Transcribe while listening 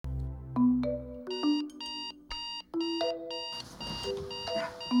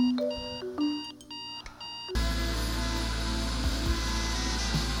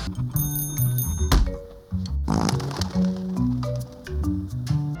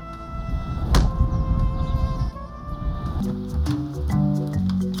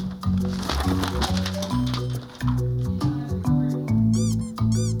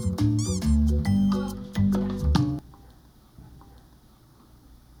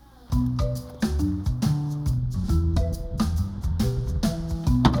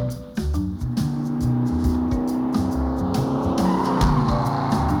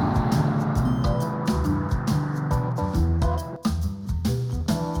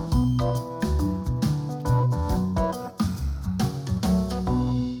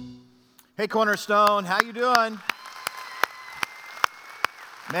Hey, Cornerstone, how you doing?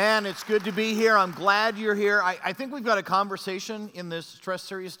 Man, it's good to be here. I'm glad you're here. I think we've got a conversation in this stress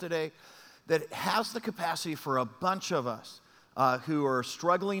series today that has the capacity for a bunch of us who are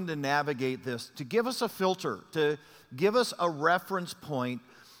struggling to navigate this, to give us a filter, to give us a reference point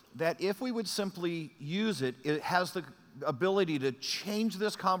that if we would simply use it, it has the ability to change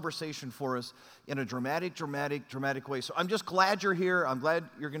this conversation for us in a dramatic way. So I'm just glad you're here. I'm glad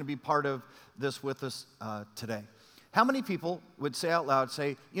you're going to be part of this with us today. How many people would say out loud,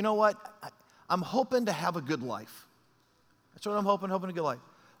 say, you know what, I'm hoping to have a good life. That's what I'm hoping a good life.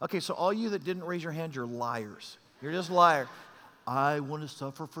 Okay, so all you that didn't raise your hand, you're liars. You're just liars. I want to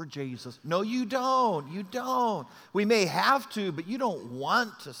suffer for Jesus. No, you don't. You don't. We may have to, but you don't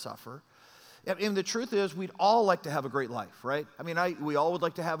want to suffer. And the truth is, we'd all like to have a great life, right? I mean, we all would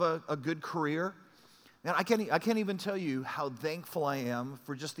like to have a good career. And I can't even tell you how thankful I am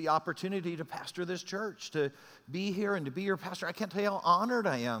for just the opportunity to pastor this church, to be here and to be your pastor. I can't tell you how honored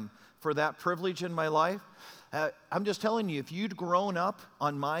I am for that privilege in my life. I'm just telling you, if you'd grown up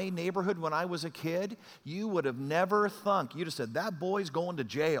on my neighborhood when I was a kid, you would have never thunk. You'd have said, that boy's going to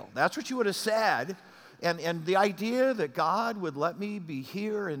jail. That's what you would have said. And the idea that God would let me be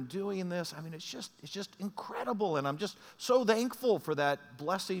here and doing this, I mean, it's just incredible. And I'm just so thankful for that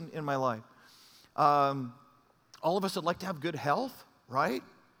blessing in my life. All of us would like to have good health, right?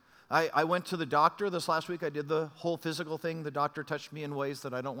 I went to the doctor this last week. I did the whole physical thing. The doctor touched me in ways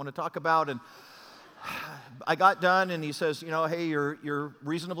that I don't want to talk about. And I got done, and he says, hey, you're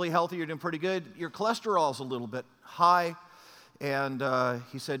reasonably healthy. You're doing pretty good. Your cholesterol's a little bit high. And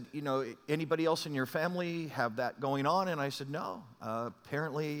he said, anybody else in your family have that going on? And I said, no.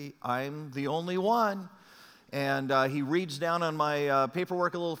 Apparently, I'm the only one. And he reads down on my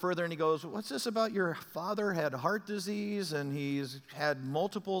paperwork a little further, and he goes, what's this about your father had heart disease, and he's had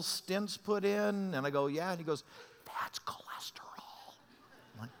multiple stents put in? And I go, yeah. And he goes, that's cholesterol.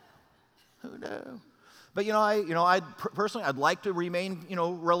 I'm like, who knew? But personally, I'd like to remain,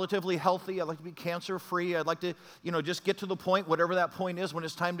 relatively healthy. I'd like to be cancer-free. I'd like to, just get to the point, whatever that point is, when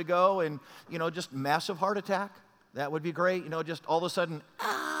it's time to go, and just massive heart attack. That would be great. Just all of a sudden,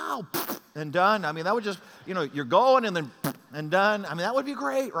 ow, and done. I mean, that would just, you're going and then and done. I mean, that would be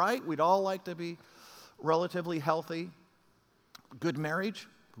great, right? We'd all like to be relatively healthy. Good marriage.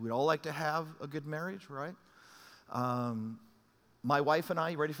 We'd all like to have a good marriage, right? My wife and I,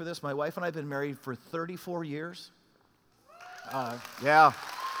 you ready for this? My wife and I have been married for 34 years. Yeah.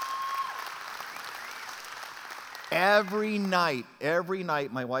 Every night,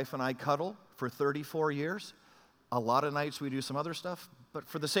 my wife and I cuddle for 34 years. A lot of nights we do some other stuff, but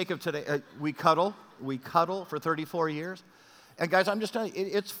for the sake of today, we cuddle for 34 years. And guys, I'm just telling you,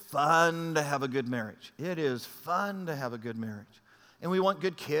 it's fun to have a good marriage. It is fun to have a good marriage. And we want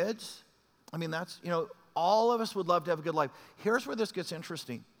good kids. I mean, that's, all of us would love to have a good life. Here's where this gets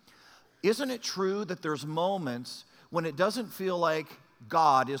interesting. Isn't it true that there's moments when it doesn't feel like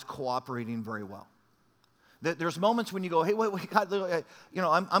God is cooperating very well? That there's moments when you go, hey, wait, God,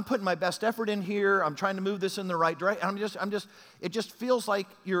 I'm putting my best effort in here. I'm trying to move this in the right direction. It just feels like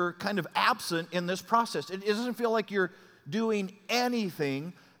you're kind of absent in this process. It doesn't feel like you're doing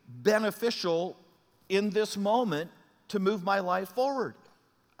anything beneficial in this moment to move my life forward.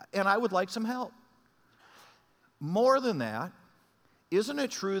 And I would like some help. More than that, isn't it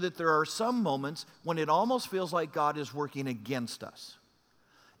true that there are some moments when it almost feels like God is working against us?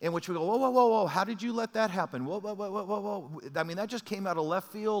 In which we go, whoa, how did you let that happen? Whoa. I mean, that just came out of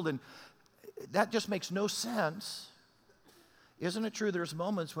left field, and that just makes no sense. Isn't it true there's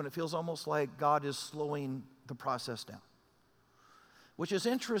moments when it feels almost like God is slowing the process down? Which is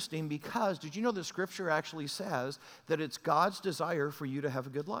interesting because, did you know the Scripture actually says that it's God's desire for you to have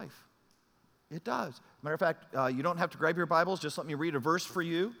a good life? It does. Matter of fact, you don't have to grab your Bibles. Just let me read a verse for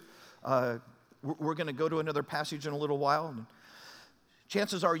you. We're going to go to another passage in a little while. And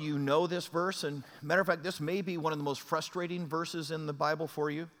chances are you know this verse. And matter of fact, this may be one of the most frustrating verses in the Bible for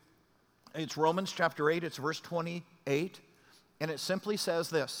you. It's Romans chapter 8. It's verse 28. And it simply says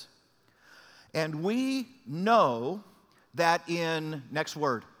this. And we know that in, next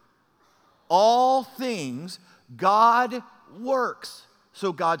word, all things God works.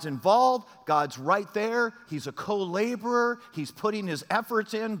 So God's involved, God's right there, He's a co-laborer, He's putting His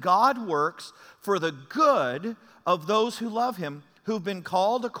efforts in. God works for the good of those who love Him, who've been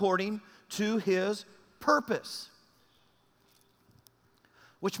called according to His purpose.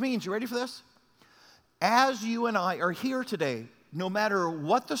 Which means, you ready for this? As you and I are here today, no matter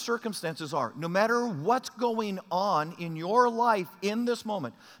what the circumstances are, no matter what's going on in your life in this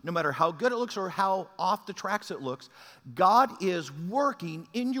moment, no matter how good it looks or how off the tracks it looks, God is working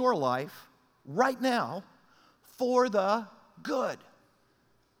in your life right now for the good.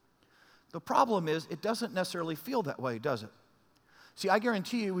 The problem is it doesn't necessarily feel that way, does it? See, I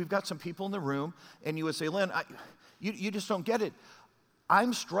guarantee you we've got some people in the room and you would say, Lynn, you just don't get it.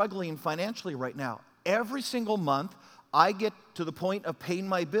 I'm struggling financially right now. Every single month I get to the point of paying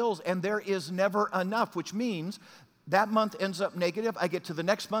my bills and there is never enough, which means that month ends up negative. I get to the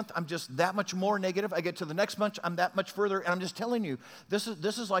next month, I'm just that much more negative. I get to the next month, I'm that much further. And I'm just telling you, this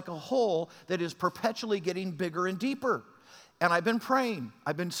is like a hole that is perpetually getting bigger and deeper. And I've been praying.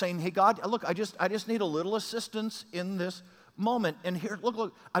 I've been saying, hey, God, look, I just need a little assistance in this moment. And here,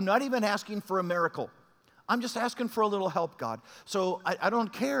 look, I'm not even asking for a miracle. I'm just asking for a little help, God. So I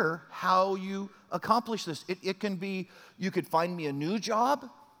don't care how you accomplish this. It can be, you could find me a new job.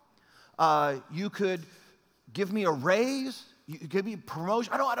 You could give me a raise. You could give me a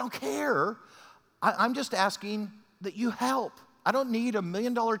promotion. I don't care. I'm just asking that you help. I don't need $1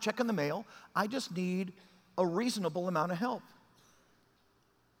 million check in the mail. I just need a reasonable amount of help.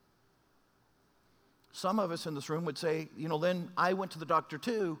 Some of us in this room would say, Lynn, I went to the doctor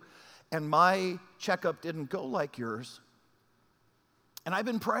too, and my checkup didn't go like yours. And I've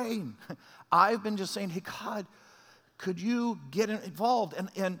been praying. I've been just saying, hey, God, could you get involved?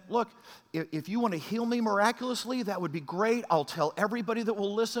 And look, if you want to heal me miraculously, that would be great. I'll tell everybody that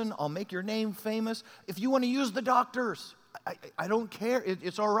will listen. I'll make your name famous. If you want to use the doctors, I don't care.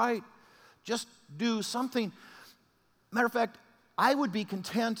 It's all right. Just do something. Matter of fact, I would be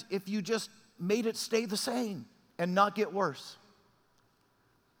content if you just made it stay the same and not get worse.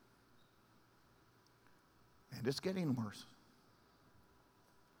 And it's getting worse.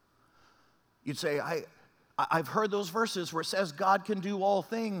 You'd say, I've heard those verses where it says God can do all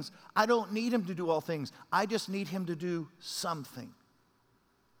things. I don't need him to do all things. I just need him to do something.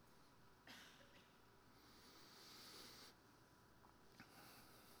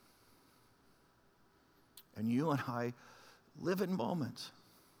 And you and I live in moments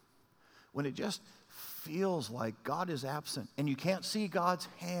when it just feels like God is absent and you can't see God's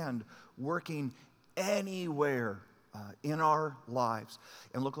hand working anywhere in our lives.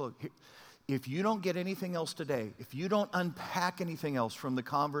 And look, if you don't get anything else today, if you don't unpack anything else from the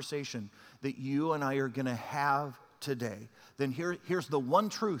conversation that you and I are going to have today, then here's the one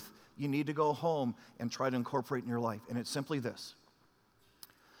truth you need to go home and try to incorporate in your life. And it's simply this.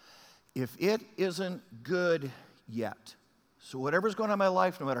 If it isn't good yet, so whatever's going on in my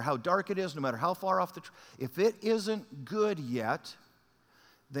life, no matter how dark it is, no matter how far off if it isn't good yet,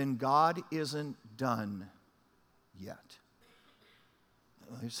 then God isn't done yet.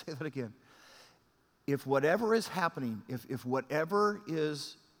 Let me say that again. If whatever is happening, if whatever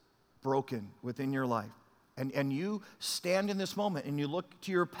is broken within your life, and you stand in this moment and you look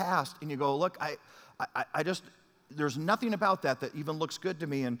to your past and you go, look, I just, there's nothing about that even looks good to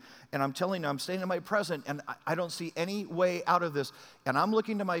me, and I'm telling you, I'm staying in my present, and I don't see any way out of this, and I'm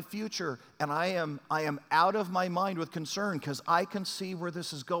looking to my future, and I am out of my mind with concern because I can see where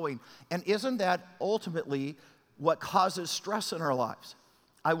this is going. And isn't that ultimately what causes stress in our lives?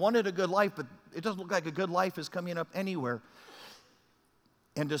 I wanted a good life, but it doesn't look like a good life is coming up anywhere.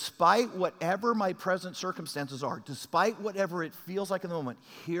 And despite whatever my present circumstances are, despite whatever it feels like in the moment,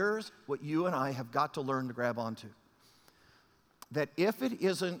 here's what you and I have got to learn to grab onto. That if it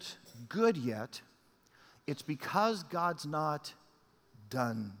isn't good yet, it's because God's not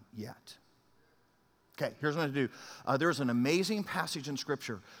done yet. Okay, here's what I'm going to do. There's an amazing passage in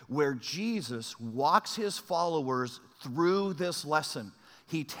Scripture where Jesus walks his followers through this lesson.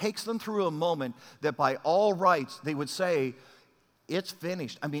 He takes them through a moment that by all rights they would say, it's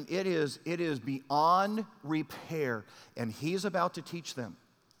finished. I mean, it is beyond repair. And he's about to teach them,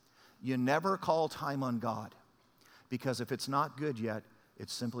 you never call time on God. Because if it's not good yet,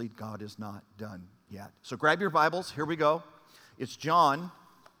 it's simply God is not done yet. So grab your Bibles. Here we go. It's John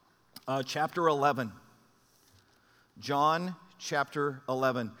chapter 11. John chapter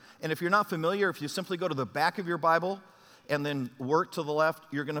 11. And if you're not familiar, if you simply go to the back of your Bible and then work to the left,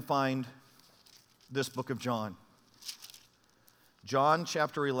 you're going to find this book of John. John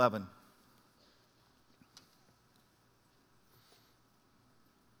chapter 11.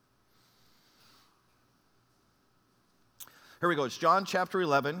 Here we go. It's John chapter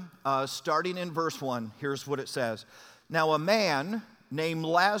 11, starting in verse 1. Here's what it says. Now a man named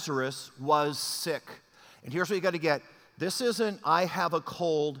Lazarus was sick. And here's what you got to get. This isn't I have a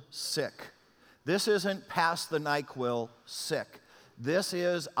cold sick. This isn't pass the NyQuil sick. This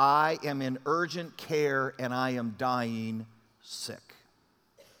is I am in urgent care and I am dying sick.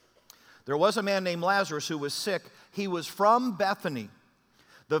 There was a man named Lazarus who was sick. He was from Bethany,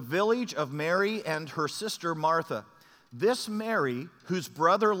 the village of Mary and her sister Martha. This Mary, whose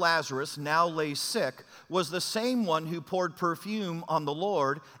brother Lazarus now lay sick, was the same one who poured perfume on the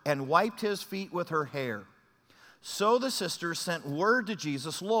Lord and wiped his feet with her hair. So the sisters sent word to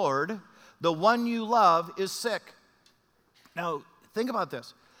Jesus, Lord, the one you love is sick. Now, think about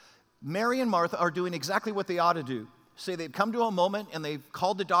this. Mary and Martha are doing exactly what they ought to do. Say they've come to a moment and they've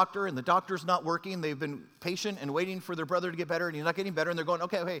called the doctor and the doctor's not working. They've been patient and waiting for their brother to get better and he's not getting better. And they're going,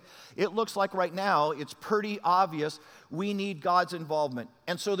 okay, it looks like right now it's pretty obvious we need God's involvement.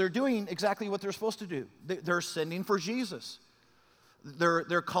 And so they're doing exactly what they're supposed to do. They're sending for Jesus.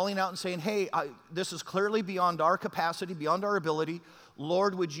 They're calling out and saying, hey, this is clearly beyond our capacity, beyond our ability.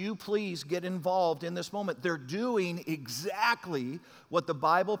 Lord, would you please get involved in this moment? They're doing exactly what the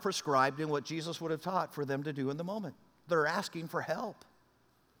Bible prescribed and what Jesus would have taught for them to do in the moment. They're asking for help.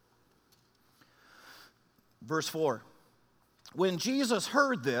 Verse 4. When Jesus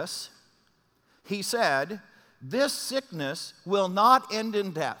heard this, he said, this sickness will not end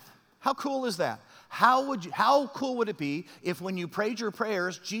in death. How cool is that? How cool would it be if when you prayed your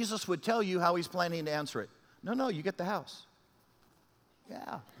prayers, Jesus would tell you how he's planning to answer it? No, you get the house.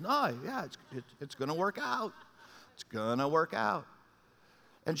 It's going to work out. It's going to work out.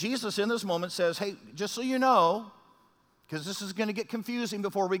 And Jesus in this moment says, hey, just so you know, because this is going to get confusing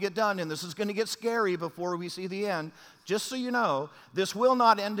before we get done, and this is going to get scary before we see the end, just so you know, this will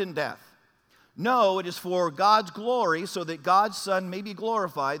not end in death. No, it is for God's glory, so that God's Son may be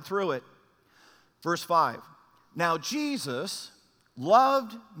glorified through it. Verse 5. Now Jesus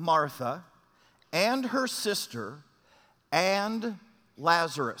loved Martha and her sister and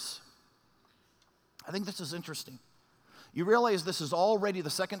Lazarus. I think this is interesting. You realize this is already the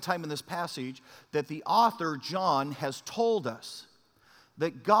second time in this passage that the author, John, has told us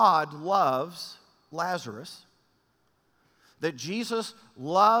that God loves Lazarus, that Jesus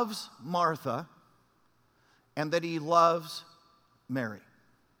loves Martha, and that he loves Mary.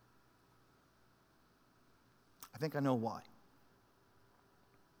 I think I know why.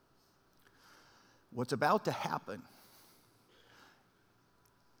 What's about to happen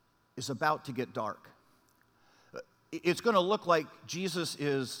is about to get dark. It's going to look like Jesus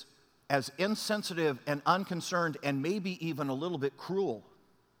is as insensitive and unconcerned and maybe even a little bit cruel.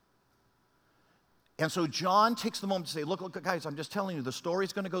 And so John takes the moment to say, look, guys, I'm just telling you, the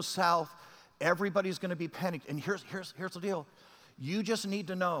story's going to go south. Everybody's going to be panicked. And here's the deal. You just need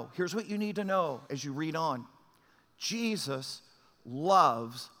to know. Here's what you need to know as you read on. Jesus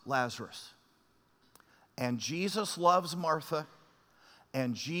loves Lazarus. And Jesus loves Martha.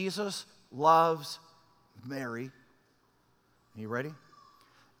 And Jesus loves Mary. Are you ready?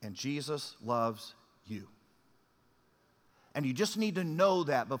 And Jesus loves you. And you just need to know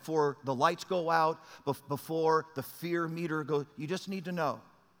that before the lights go out, before the fear meter goes. You just need to know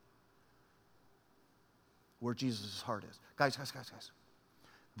where Jesus' heart is. Guys.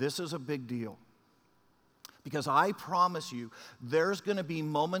 This is a big deal. Because I promise you, there's going to be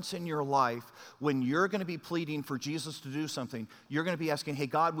moments in your life when you're going to be pleading for Jesus to do something. You're going to be asking, hey,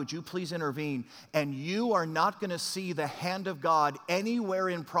 God, would you please intervene? And you are not going to see the hand of God anywhere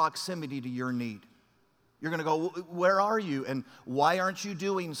in proximity to your need. You're going to go, where are you? And why aren't you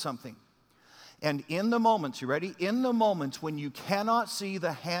doing something? And in the moments, you ready? In the moments when you cannot see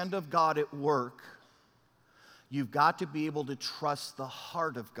the hand of God at work, you've got to be able to trust the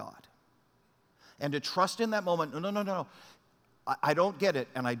heart of God. And to trust in that moment, no. I don't get it,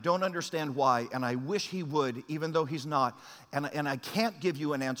 and I don't understand why, and I wish he would, even though he's not. And I can't give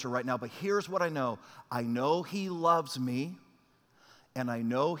you an answer right now, but here's what I know. I know he loves me, and I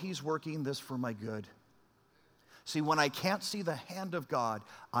know he's working this for my good. See, when I can't see the hand of God,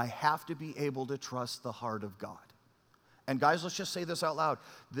 I have to be able to trust the heart of God. And guys, let's just say this out loud.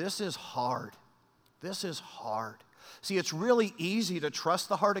 This is hard. This is hard. See, it's really easy to trust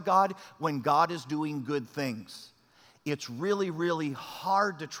the heart of God when God is doing good things. It's really, really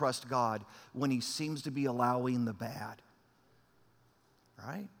hard to trust God when he seems to be allowing the bad.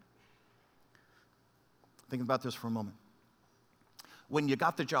 Right? Think about this for a moment. When you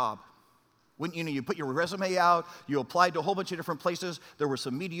got the job, when you put your resume out, you applied to a whole bunch of different places, there were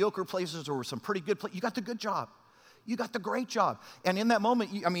some mediocre places, there were some pretty good places, you got the good job. You got the great job. And in that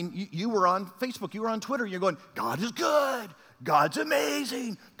moment, you were on Facebook, you were on Twitter, you're going, God is good, God's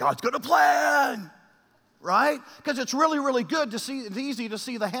amazing, God's got a plan, right? Because it's really, really good to see, it's easy to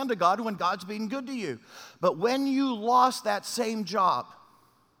see the hand of God when God's being good to you. But when you lost that same job,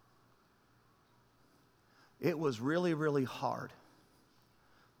 it was really, really hard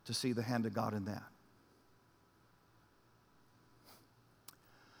to see the hand of God in that.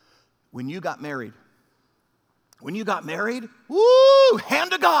 When you got married, woo,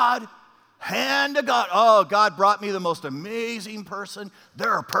 hand of God hand of God. Oh, God brought me the most amazing person.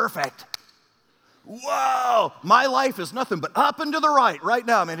 They're perfect. Whoa, my life is nothing but up and to the right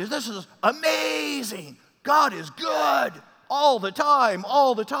now. Man, this is amazing. God is good all the time.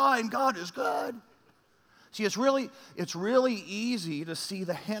 God is good. See, it's really easy to see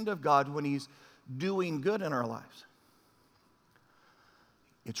the hand of God when he's doing good in our lives.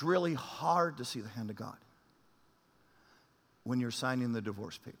 It's really hard to see the hand of God when you're signing the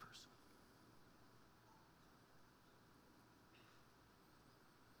divorce papers.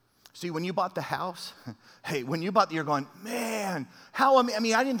 See, when you bought the house, you're going, man,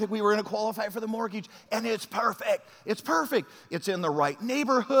 I didn't think we were going to qualify for the mortgage, and it's perfect. It's perfect. It's in the right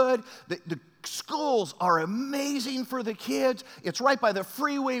neighborhood. The schools are amazing for the kids. It's right by the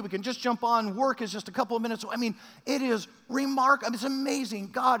freeway. We can just jump on. Work is just a couple of minutes. It is remarkable. It's amazing.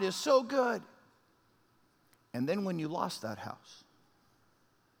 God is so good. And then when you lost that house,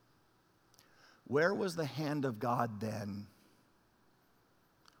 where was the hand of God then?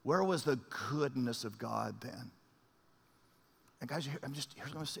 Where was the goodness of God then? And guys, here's what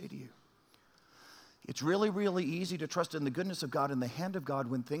I'm going to say to you. It's really easy to trust in the goodness of God and the hand of God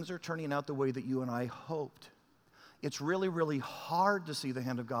when things are turning out the way that you and I hoped. It's really hard to see the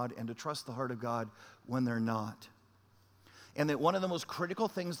hand of God and to trust the heart of God when they're not. And that one of the most critical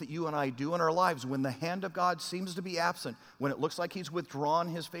things that you and I do in our lives when the hand of God seems to be absent, when it looks like he's withdrawn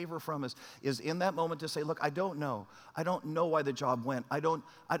his favor from us, is in that moment to say, look, I don't know. I don't know why the job went. I don't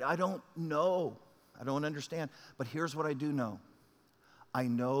know. I don't understand. But here's what I do know. I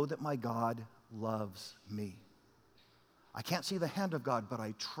know that my God loves me. I can't see the hand of God, but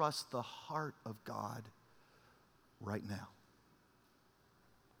I trust the heart of God right now.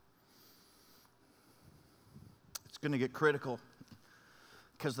 It's going to get critical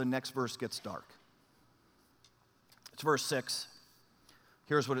because the next verse gets dark. It's verse 6.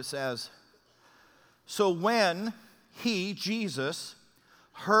 Here's what it says. So when he, Jesus,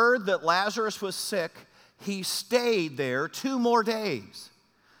 heard that Lazarus was sick, he stayed there 2 more days.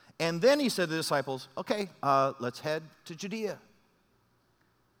 And then he said to the disciples, okay, let's head to Judea.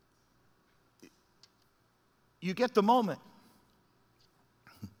 You get the moment.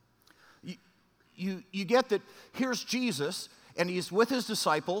 You get that here's Jesus, and he's with his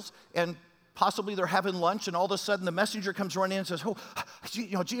disciples, and possibly they're having lunch, and all of a sudden the messenger comes running in and says,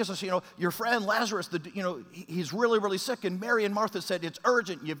 Jesus, your friend Lazarus, he's really sick. And Mary and Martha said, it's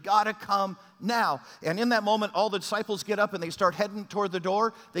urgent. You've got to come now. And in that moment, all the disciples get up and they start heading toward the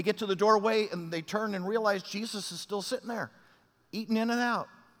door. They get to the doorway and they turn and realize Jesus is still sitting there, eating in and out.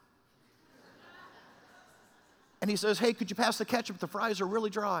 And he says, hey, could you pass the ketchup? The fries are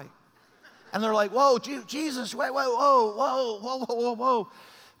really dry. And they're like, whoa, Jesus, wait, whoa.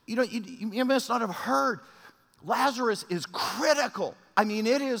 You must not have heard. Lazarus is critical.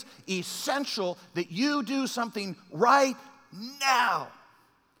 It is essential that you do something right now.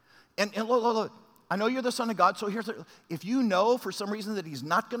 And look, I know you're the Son of God, so if you know for some reason that he's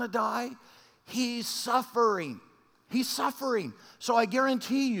not going to die, he's suffering. He's suffering. So I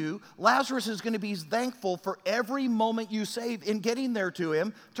guarantee you, Lazarus is going to be thankful for every moment you save in getting there to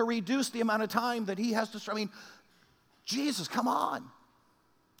him to reduce the amount of time that he has to. Jesus, come on.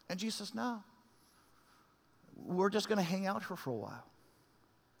 And Jesus says, no. We're just going to hang out here for a while.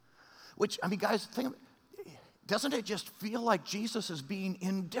 Which, guys, doesn't it just feel like Jesus is being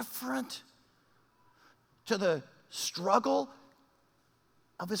indifferent to the struggle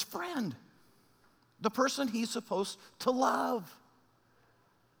of his friend? The person he's supposed to love.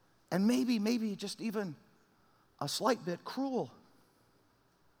 And maybe just even a slight bit cruel.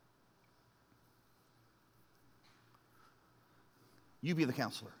 You be the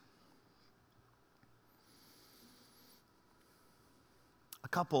counselor. A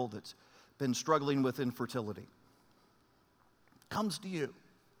couple that's been struggling with infertility comes to you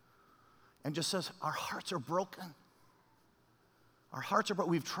and just says, our hearts are broken. Our hearts are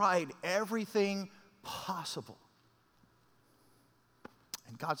broken. We've tried everything possible.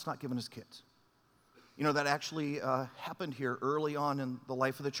 And God's not given us kids. That actually happened here early on in the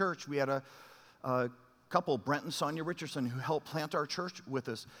life of the church. We had a couple, Brent and Sonia Richardson, who helped plant our church with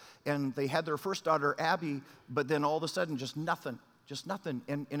us. And they had their first daughter, Abby, but then all of a sudden, just nothing.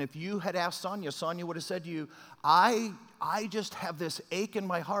 And if you had asked Sonia, Sonia would have said to you, I just have this ache in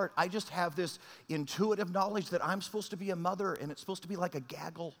my heart. I just have this intuitive knowledge that I'm supposed to be a mother, and it's supposed to be like a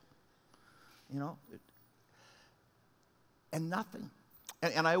gaggle. And nothing.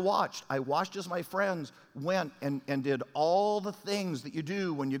 And I watched as my friends went and did all the things that you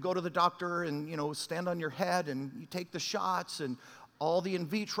do when you go to the doctor and, stand on your head and you take the shots and all the in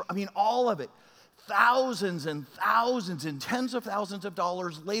vitro, all of it. thousands and thousands and tens of thousands of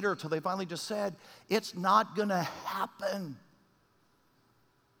dollars later till they finally just said, it's not going to happen.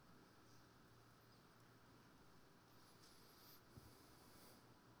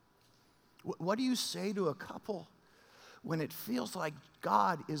 What do you say to a couple when it feels like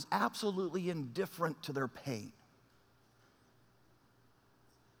God is absolutely indifferent to their pain?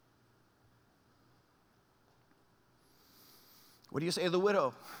 What do you say to the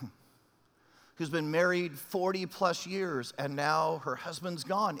widow who's been married 40 plus years and now her husband's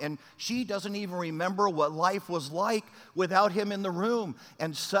gone and she doesn't even remember what life was like without him in the room,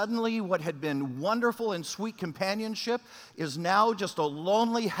 and suddenly what had been wonderful and sweet companionship is now just a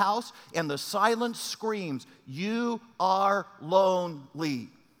lonely house, and the silence screams, "You are lonely."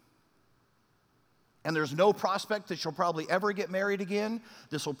 And there's no prospect that she'll probably ever get married again.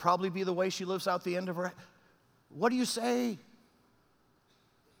 This will probably be the way she lives out the end of her. What do you say?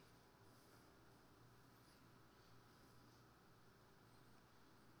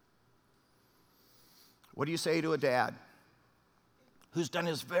 What do you say to a dad who's done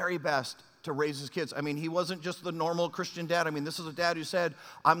his very best to raise his kids? I mean, he wasn't just the normal Christian dad. I mean, this is a dad who said,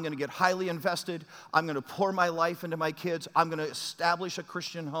 I'm going to get highly invested. I'm going to pour my life into my kids. I'm going to establish a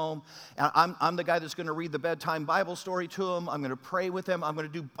Christian home. And I'm the guy that's going to read the bedtime Bible story to them. I'm going to pray with them. I'm going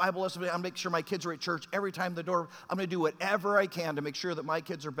to do Bible lessons. I'm going to make sure my kids are at church every time the door. I'm going to do whatever I can to make sure that my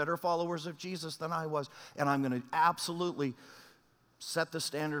kids are better followers of Jesus than I was. And I'm going to absolutely set the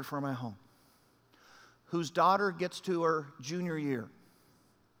standard for my home. Whose daughter gets to her junior year.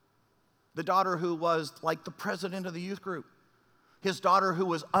 The daughter who was like the president of the youth group. His daughter who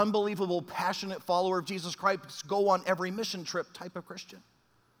was unbelievable, passionate follower of Jesus Christ, go on every mission trip type of Christian.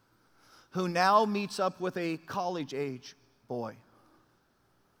 Who now meets up with a college age boy.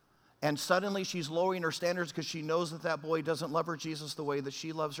 And suddenly she's lowering her standards because she knows that that boy doesn't love her Jesus the way that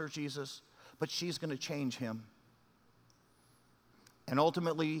she loves her Jesus. But she's going to change him. And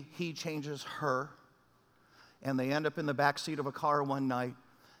ultimately he changes her. And they end up in the back seat of a car one night,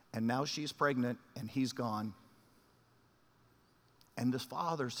 and now she's pregnant, and he's gone. And this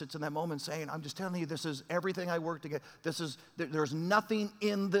father sits in that moment saying, I'm just telling you, this is everything I worked to get. There's nothing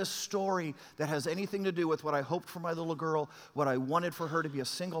in this story that has anything to do with what I hoped for my little girl, what I wanted for her to be a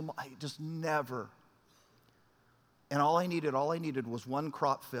single mom. Just never. And all I needed was one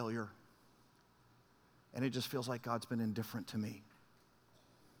crop failure. And it just feels like God's been indifferent to me.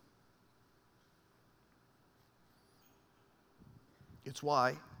 It's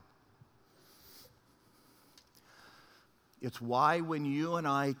why when you and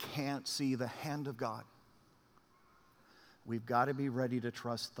I can't see the hand of God, we've got to be ready to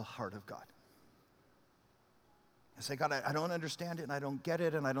trust the heart of God. And say, God, I don't understand it, and I don't get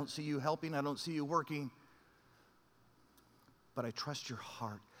it, and I don't see you helping, I don't see you working, but I trust your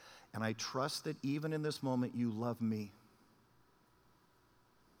heart, and I trust that even in this moment you love me.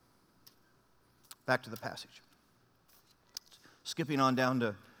 Back to the passage. Skipping on down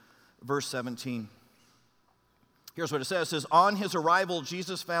to verse 17. Here's what it says. It says, on his arrival,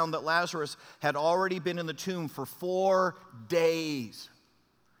 Jesus found that Lazarus had already been in the tomb for 4 days.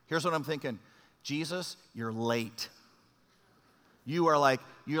 Here's what I'm thinking. Jesus, you're late. You're like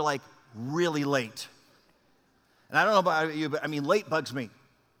really late. And I don't know about you, but I mean, late bugs me.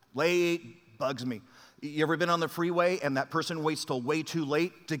 Late bugs me. You ever been on the freeway and that person waits till way too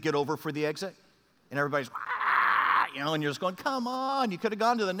late to get over for the exit? And everybody's, and you're just going, come on, you could have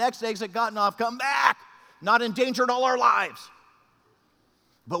gone to the next exit, gotten off, come back, not endangered all our lives.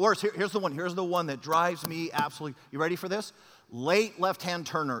 But worse, here's the one that drives me absolutely, you ready for this? Late left-hand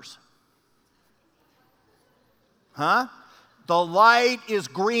turners. Huh? The light is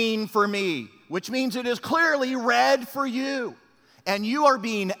green for me, which means it is clearly red for you. And you are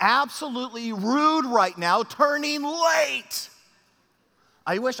being absolutely rude right now, turning late.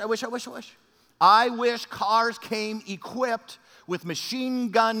 I wish cars came equipped with machine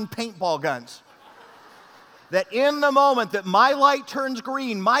gun paintball guns. That in the moment that my light turns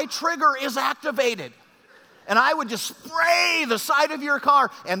green, my trigger is activated. And I would just spray the side of your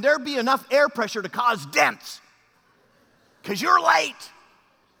car, and there'd be enough air pressure to cause dents. Because you're late.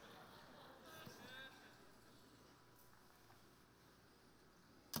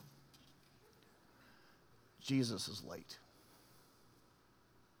 Jesus is late.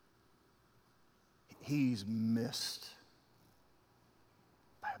 He's missed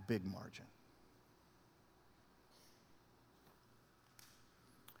by a big margin.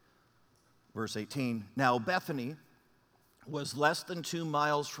 Verse 18, now Bethany was less than 2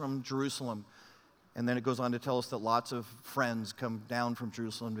 miles from Jerusalem. And then it goes on to tell us that lots of friends come down from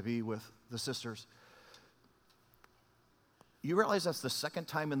Jerusalem to be with the sisters. You realize that's the second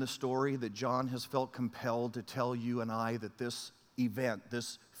time in the story that John has felt compelled to tell you and I that this event,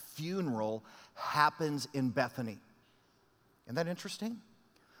 this funeral, happens in Bethany. Isn't that interesting?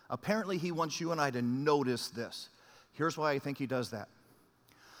 Apparently, he wants you and I to notice this. Here's why I think he does that.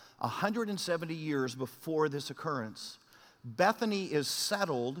 170 years before this occurrence, Bethany is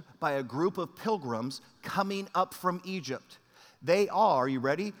settled by a group of pilgrims coming up from Egypt. They are, you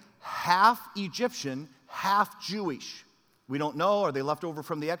ready? Half Egyptian, half Jewish. We don't know. Are they left over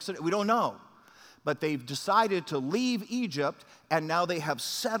from the Exodus? We don't know. But they've decided to leave Egypt, and now they have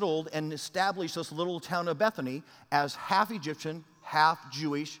settled and established this little town of Bethany as half Egyptian, half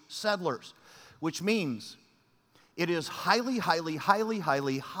Jewish settlers, which means it is highly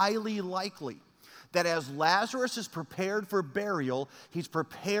likely that as Lazarus is prepared for burial, he's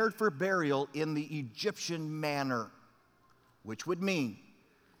prepared for burial in the Egyptian manner, which would mean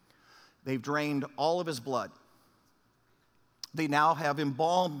they've drained all of his blood. They now have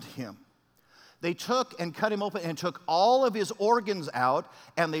embalmed him. They took and cut him open and took all of his organs out,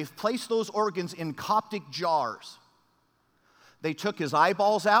 and they've placed those organs in Coptic jars. They took his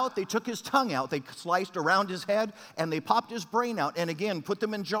eyeballs out, they took his tongue out, they sliced around his head, and they popped his brain out, and again, put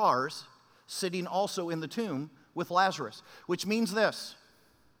them in jars, sitting also in the tomb with Lazarus, which means this: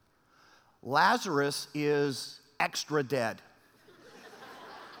 Lazarus is extra dead.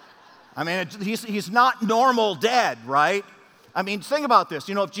 I mean, he's not normal dead, right? I mean, think about this.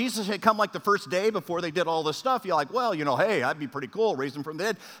 You know, if Jesus had come like the first day before they did all this stuff, you're like, well, you know, hey, that'd be pretty cool, raise him from the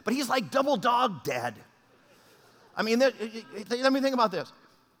dead. But he's like double dog dead. I mean, let me think about this.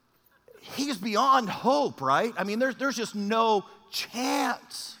 He's beyond hope, right? I mean, there's just no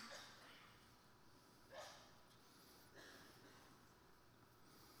chance.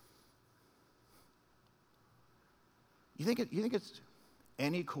 You think it's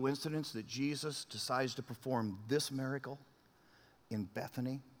any coincidence that Jesus decides to perform this miracle in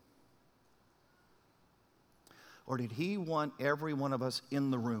Bethany? Or did he want every one of us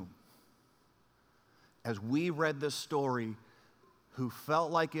in the room, as we read this story, who felt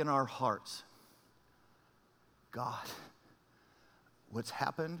like in our hearts, God, what's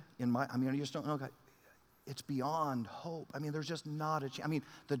happened I just don't know, God, it's beyond hope. I mean, there's just not a chance. I mean,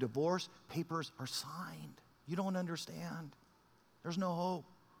 the divorce papers are signed. You don't understand. There's no hope.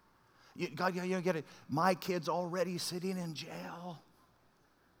 God, you don't get it. My kid's already sitting in jail.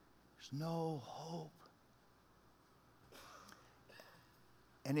 There's no hope.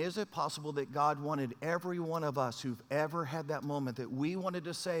 And is it possible that God wanted every one of us who've ever had that moment, that we wanted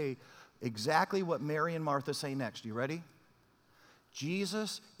to say exactly what Mary and Martha say next? You ready?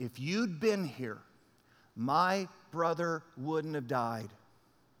 Jesus, if you'd been here, my brother wouldn't have died.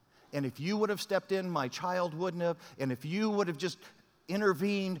 And if you would have stepped in, my child wouldn't have. And if you would have just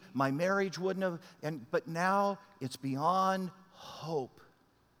intervened, my marriage wouldn't have. But now it's beyond hope.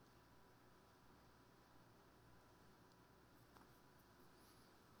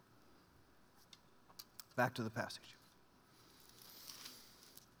 Back to the passage.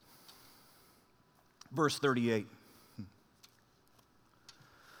 Verse 38.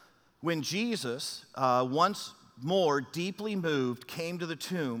 When Jesus, once more deeply moved, came to the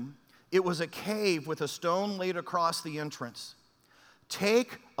tomb, it was a cave with a stone laid across the entrance.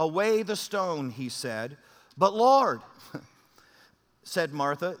 Take away the stone, he said. But Lord, said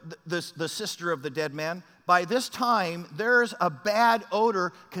Martha, the sister of the dead man, by this time there's a bad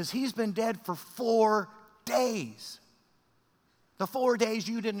odor because he's been dead for 4 days. The 4 days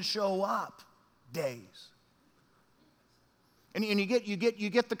you didn't show up, days. And you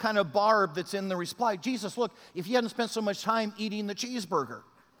get the kind of barb that's in the reply. Jesus, look, if you hadn't spent so much time eating the cheeseburger,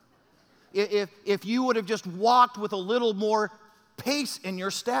 if you would have just walked with a little more pace in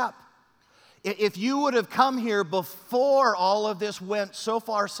your step, if you would have come here before all of this went so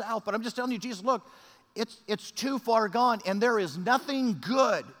far south. But I'm just telling you, Jesus, look, it's too far gone, and there is nothing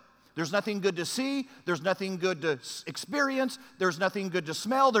good. There's nothing good to see. There's nothing good to experience. There's nothing good to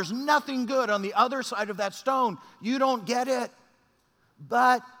smell. There's nothing good on the other side of that stone. You don't get it.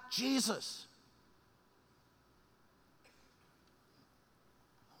 But Jesus.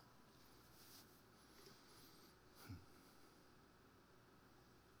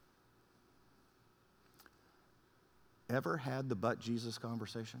 Ever had the but Jesus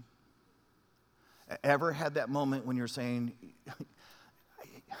conversation? Ever had that moment when you're saying,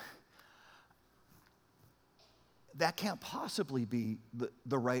 that can't possibly be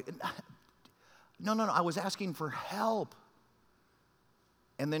the right. No, I was asking for help.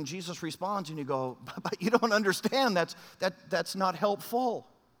 And then Jesus responds and you go, but you don't understand, that's not helpful.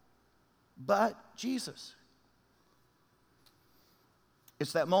 But Jesus.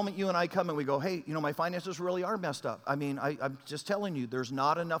 It's that moment you and I come and we go, hey, my finances really are messed up. I mean, I'm just telling you, there's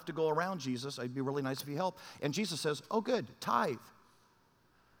not enough to go around, Jesus. It'd be really nice if you help. And Jesus says, oh, good, tithe.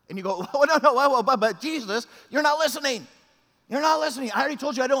 And you go, oh, no, but Jesus, you're not listening. You're not listening. I already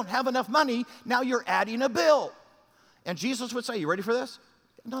told you I don't have enough money. Now you're adding a bill. And Jesus would say, you ready for this?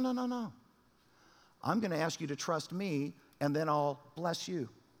 No. I'm going to ask you to trust me, and then I'll bless you.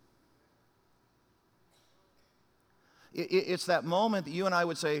 It's that moment that you and I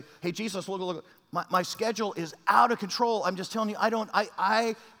would say, hey, Jesus, look, my schedule is out of control. I'm just telling you, I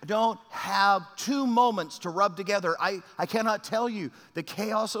don't have 2 moments to rub together. I cannot tell you the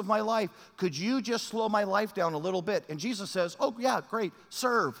chaos of my life. Could you just slow my life down a little bit? And Jesus says, oh, yeah, great,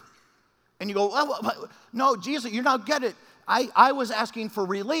 serve. And you go, no, Jesus, you don't get it. I was asking for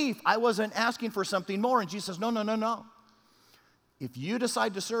relief. I wasn't asking for something more. And Jesus says, no. If you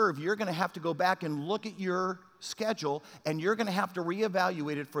decide to serve, you're going to have to go back and look at your schedule, and you're going to have to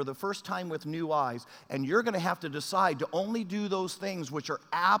reevaluate it for the first time with new eyes, and you're going to have to decide to only do those things which are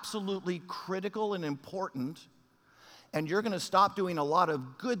absolutely critical and important, and you're going to stop doing a lot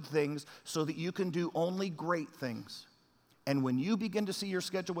of good things so that you can do only great things. And when you begin to see your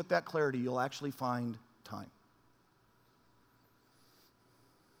schedule with that clarity, you'll actually find time.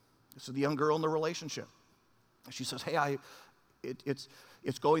 So the young girl in the relationship, she says, hey,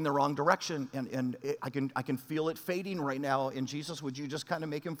 it's going the wrong direction, and I can feel it fading right now. And Jesus, would you just kind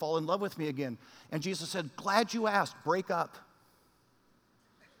of make him fall in love with me again? And Jesus said, glad you asked, break up.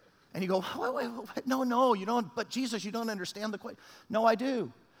 And you go, wait, no, you don't, but Jesus, you don't understand the question. No, I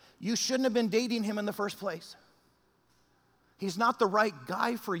do. You shouldn't have been dating him in the first place. He's not the right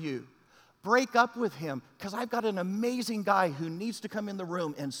guy for you. Break up with him, because I've got an amazing guy who needs to come in the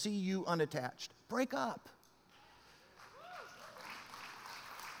room and see you unattached. Break up.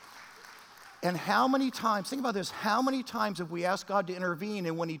 And how many times, think about this, how many times have we asked God to intervene,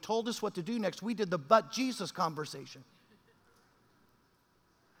 and when he told us what to do next, we did the but Jesus conversation?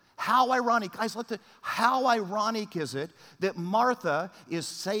 How ironic, guys, how ironic is it that Martha is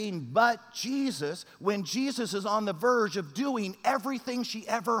saying but Jesus when Jesus is on the verge of doing everything she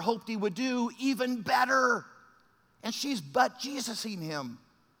ever hoped he would do, even better? And she's but Jesusing him.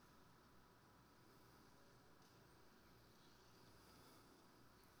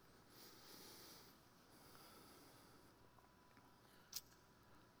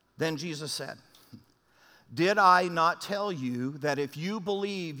 Then Jesus said, did I not tell you that if you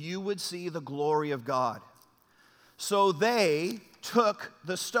believe, you would see the glory of God? So they took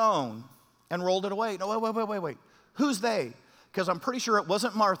the stone and rolled it away. No, wait. Who's they? Because I'm pretty sure it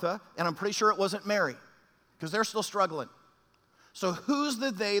wasn't Martha, and I'm pretty sure it wasn't Mary, because they're still struggling. So who's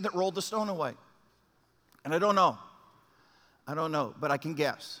the they that rolled the stone away? And I don't know, but I can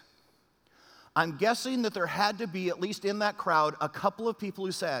guess. I'm guessing that there had to be, at least in that crowd, a couple of people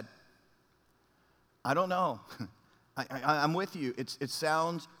who said, I don't know. I'm with you. It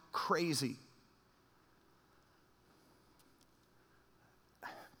sounds crazy.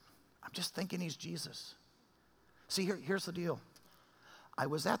 I'm just thinking he's Jesus. See, here's the deal. I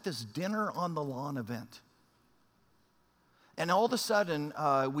was at this dinner on the lawn event, and all of a sudden,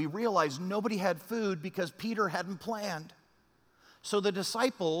 we realized nobody had food because Peter hadn't planned. So the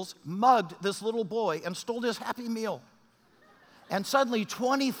disciples mugged this little boy and stole his Happy Meal. And suddenly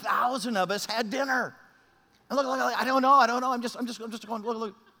 20,000 of us had dinner. And look, I don't know. I'm just going,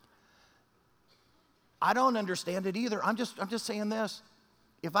 look. I don't understand it either. I'm just saying this.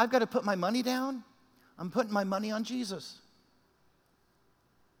 If I've got to put my money down, I'm putting my money on Jesus.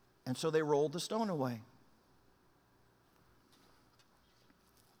 And so they rolled the stone away.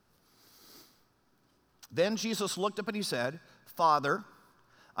 Then Jesus looked up and he said, Father,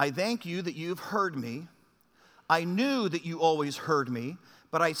 I thank you that you've heard me. I knew that you always heard me,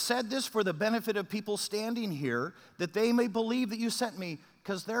 but I said this for the benefit of people standing here, that they may believe that you sent me,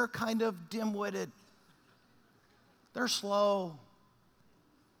 because they're kind of dim-witted. They're slow.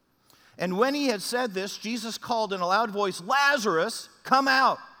 And when he had said this, Jesus called in a loud voice, Lazarus, come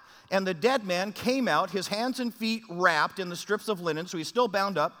out. And the dead man came out, his hands and feet wrapped in the strips of linen, so he's still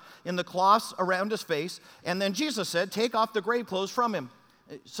bound up in the cloths around his face. And then Jesus said, take off the grave clothes from him.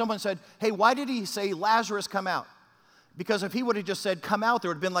 Someone said, hey, why did he say, Lazarus, come out? Because if he would have just said, come out, there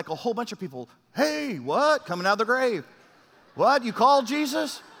would have been like a whole bunch of people, hey, what? Coming out of the grave. What? You called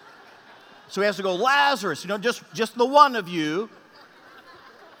Jesus? So he has to go, Lazarus, just the one of you.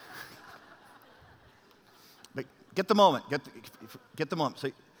 But get the moment. Get the moment. So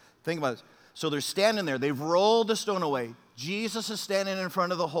think about this. So they're standing there. They've rolled the stone away. Jesus is standing in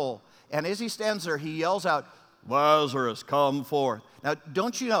front of the hole. And as he stands there, he yells out, Lazarus, come forth. Now,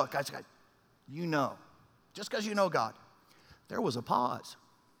 don't you know, guys, you know, just because you know God, there was a pause.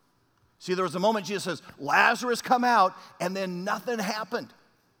 See, there was a moment Jesus says, Lazarus, come out, and then nothing happened.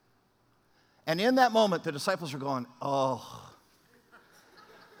 And in that moment, the disciples are going, oh,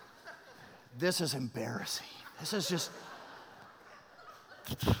 this is embarrassing. This is just...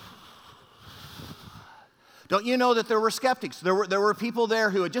 Don't you know that there were skeptics? There were people there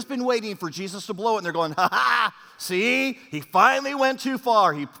who had just been waiting for Jesus to blow it, and they're going, ha, see, he finally went too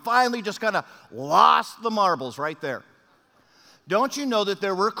far. He finally just kind of lost the marbles right there. Don't you know that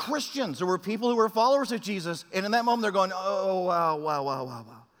there were Christians, there were people who were followers of Jesus, and in that moment they're going, oh, wow.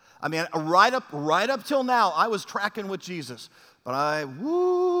 I mean, right up till now, I was tracking with Jesus. But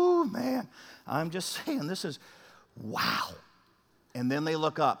I'm just saying, this is, wow. And then they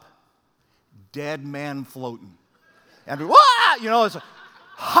look up. Dead man floating. And it's like,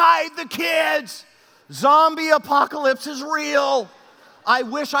 hide the kids. Zombie apocalypse is real. I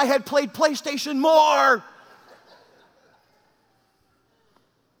wish I had played PlayStation more.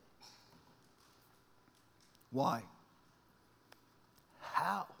 Why?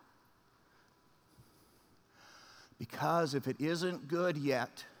 How? Because if it isn't good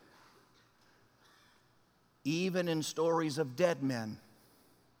yet, even in stories of dead men,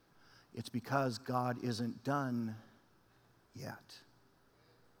 it's because God isn't done yet.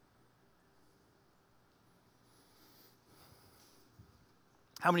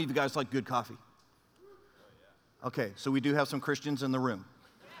 How many of you guys like good coffee? Okay, so we do have some Christians in the room.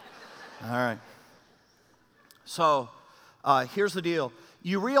 All right. So here's the deal.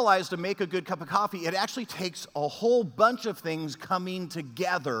 You realize to make a good cup of coffee, it actually takes a whole bunch of things coming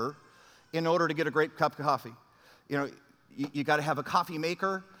together in order to get a great cup of coffee. You got to have a coffee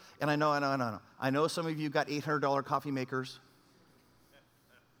maker. And I know some of you got $800 coffee makers.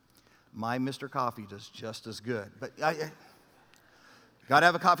 My Mr. Coffee does just as good. But got to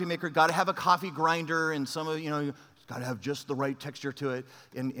have a coffee maker, got to have a coffee grinder, and some of got to have just the right texture to it.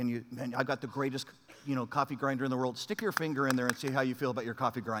 And I got the greatest coffee grinder in the world. Stick your finger in there and see how you feel about your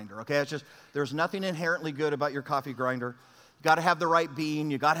coffee grinder. Okay, there's nothing inherently good about your coffee grinder. You got to have the right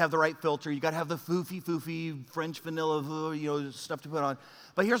bean. You got to have the right filter. You got to have the foofy French vanilla, stuff to put on.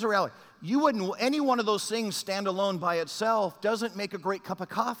 But here's the reality: any one of those things stand alone by itself doesn't make a great cup of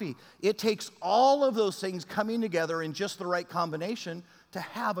coffee. It takes all of those things coming together in just the right combination to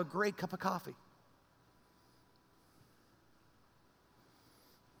have a great cup of coffee.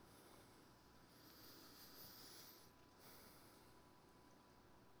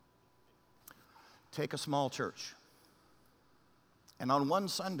 Take a small church. And on one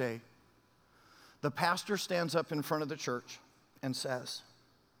Sunday, the pastor stands up in front of the church and says,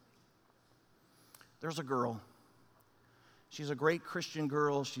 there's a girl. She's a great Christian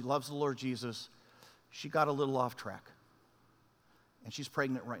girl. She loves the Lord Jesus. She got a little off track. And she's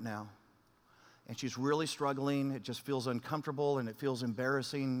pregnant right now. And she's really struggling. It just feels uncomfortable and it feels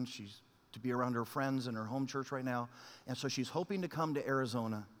embarrassing. She's to be around her friends in her home church right now. And so she's hoping to come to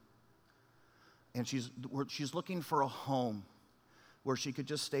Arizona. And she's looking for a home where she could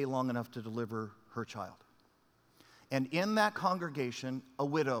just stay long enough to deliver her child. And in that congregation, a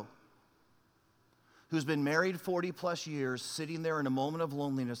widow who's been married 40 plus years, sitting there in a moment of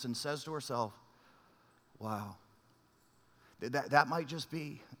loneliness and says to herself, wow, that might just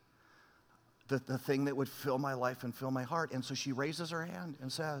be the thing that would fill my life and fill my heart. And so she raises her hand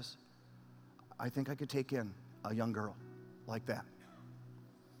and says, I think I could take in a young girl like that.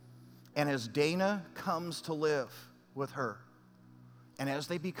 And as Dana comes to live with her, and as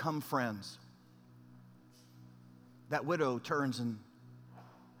they become friends, that widow turns and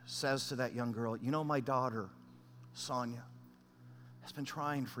says to that young girl, my daughter, Sonia, has been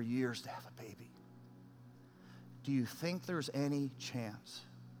trying for years to have a baby. Do you think there's any chance?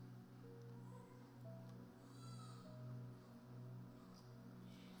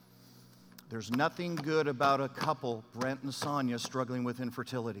 There's nothing good about a couple, Brent and Sonia, struggling with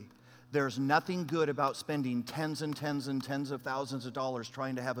infertility. There's nothing good about spending tens and tens and tens of thousands of dollars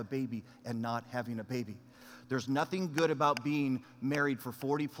trying to have a baby and not having a baby. There's nothing good about being married for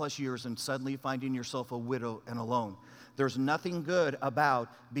 40 plus years and suddenly finding yourself a widow and alone. There's nothing good about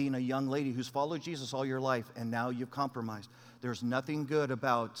being a young lady who's followed Jesus all your life and now you've compromised. There's nothing good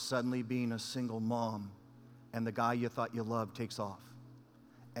about suddenly being a single mom and the guy you thought you loved takes off.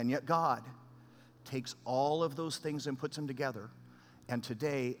 And yet God takes all of those things and puts them together. And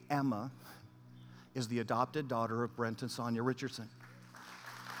today, Emma is the adopted daughter of Brent and Sonia Richardson.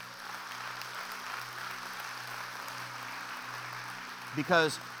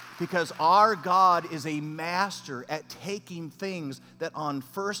 Because our God is a master at taking things that on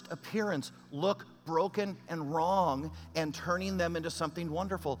first appearance look broken and wrong and turning them into something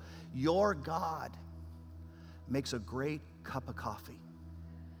wonderful. Your God makes a great cup of coffee.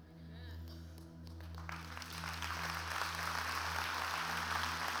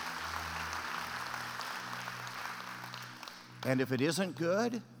 And if it isn't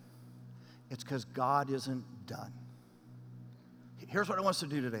good, it's because God isn't done. Here's what I want us to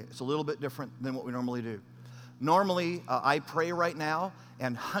do today. It's a little bit different than what we normally do. Normally, I pray right now,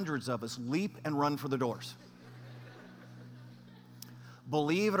 and hundreds of us leap and run for the doors.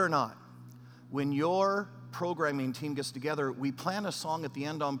 Believe it or not, when your programming team gets together, we plan a song at the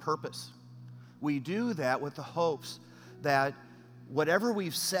end on purpose. We do that with the hopes that whatever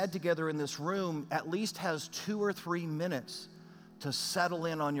we've said together in this room at least has 2 or 3 minutes to settle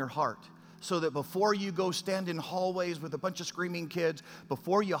in on your heart, so that before you go stand in hallways with a bunch of screaming kids,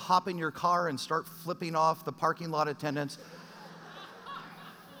 before you hop in your car and start flipping off the parking lot attendants,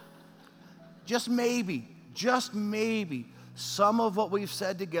 just maybe, some of what we've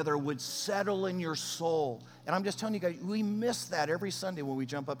said together would settle in your soul. And I'm just telling you guys, we miss that every Sunday when we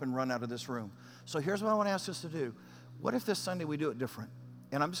jump up and run out of this room. So here's what I want to ask us to do. What if this Sunday we do it different?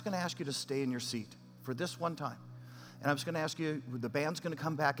 And I'm just going to ask you to stay in your seat for this one time. And I'm just going to ask you, the band's going to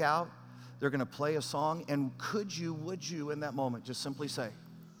come back out. They're going to play a song. And would you, in that moment, just simply say,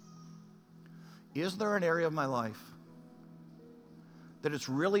 is there an area of my life that it's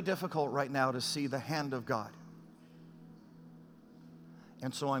really difficult right now to see the hand of God?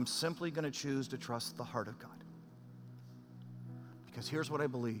 And so I'm simply going to choose to trust the heart of God. Because here's what I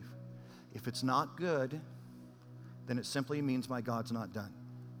believe. If it's not good, then it simply means my God's not done.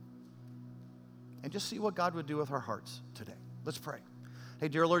 And just see what God would do with our hearts today. Let's pray. Hey,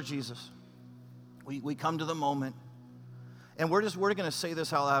 dear Lord Jesus, we come to the moment, and we're going to say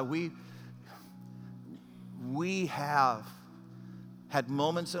this out loud. We have had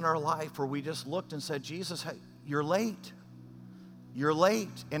moments in our life where we just looked and said, Jesus, hey, you're late. You're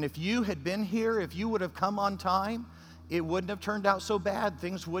late. And if you had been here, if you would have come on time, it wouldn't have turned out so bad.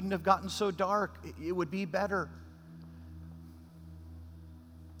 Things wouldn't have gotten so dark. It would be better.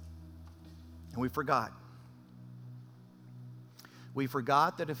 And we forgot. We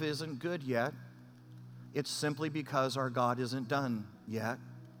forgot that if it isn't good yet, it's simply because our God isn't done yet.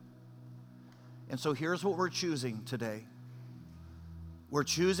 And so here's what we're choosing today. We're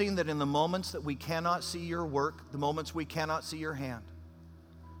choosing that in the moments that we cannot see your work, the moments we cannot see your hand,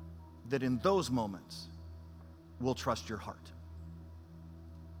 that in those moments, we'll trust your heart.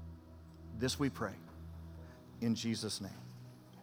 This we pray in Jesus' name.